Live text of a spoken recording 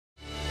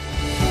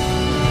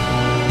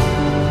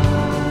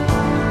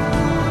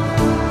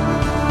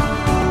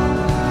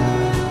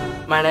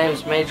My name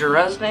is Major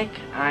Reznik.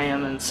 I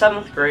am in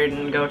 7th grade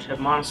and go to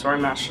Montessori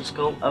Master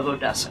School of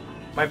Odessa.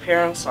 My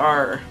parents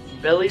are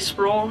Billy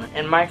Sproul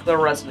and Michael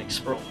Reznik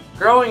Sproul.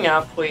 Growing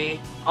up,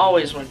 we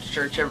always went to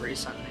church every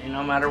Sunday,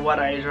 no matter what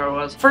age I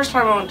was. First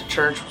time I went to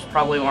church was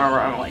probably when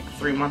I was like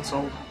 3 months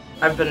old.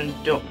 I've been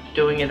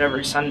doing it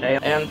every Sunday,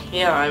 and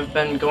yeah, I've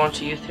been going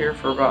to youth here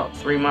for about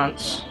 3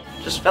 months.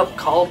 Just felt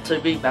called to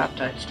be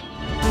baptized.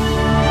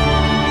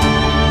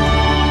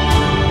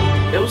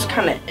 It was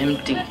kind of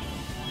empty,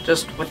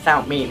 just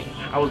without meaning.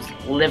 I was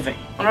living.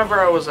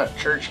 Whenever I was at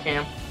church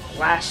camp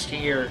last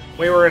year,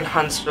 we were in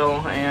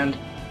Huntsville and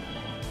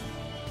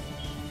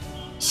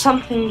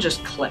something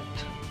just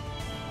clicked.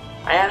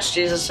 I asked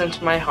Jesus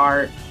into my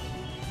heart,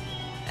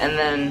 and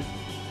then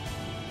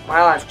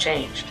my life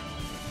changed.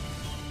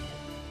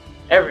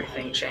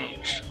 Everything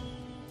changed.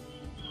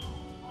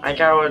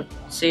 Like, I would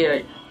see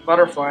a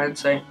butterfly and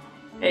say,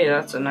 hey,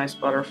 that's a nice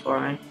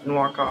butterfly, and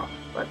walk off.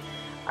 But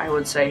I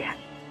would say,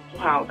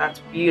 wow,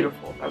 that's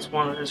beautiful. That's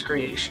one of his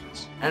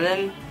creations. And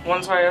then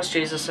once I asked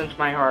Jesus into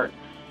my heart,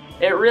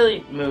 it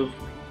really moved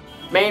me.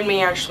 Made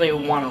me actually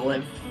want to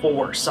live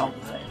for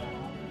something.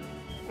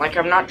 Like,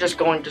 I'm not just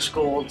going to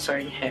school and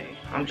saying, hey,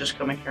 I'm just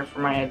coming here for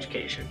my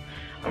education.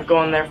 I'm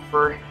going there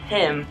for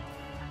him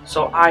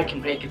so I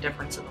can make a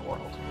difference in the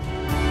world.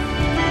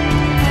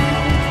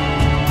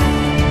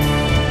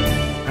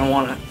 I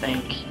want to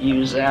thank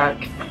you,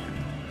 Zach,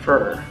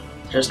 for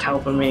just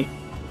helping me.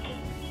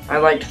 I'd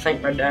like to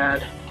thank my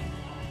dad,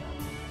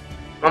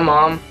 my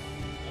mom,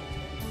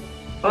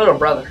 my little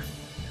brother,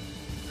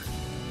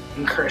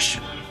 and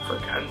Christian for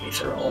guiding me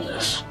through all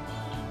this.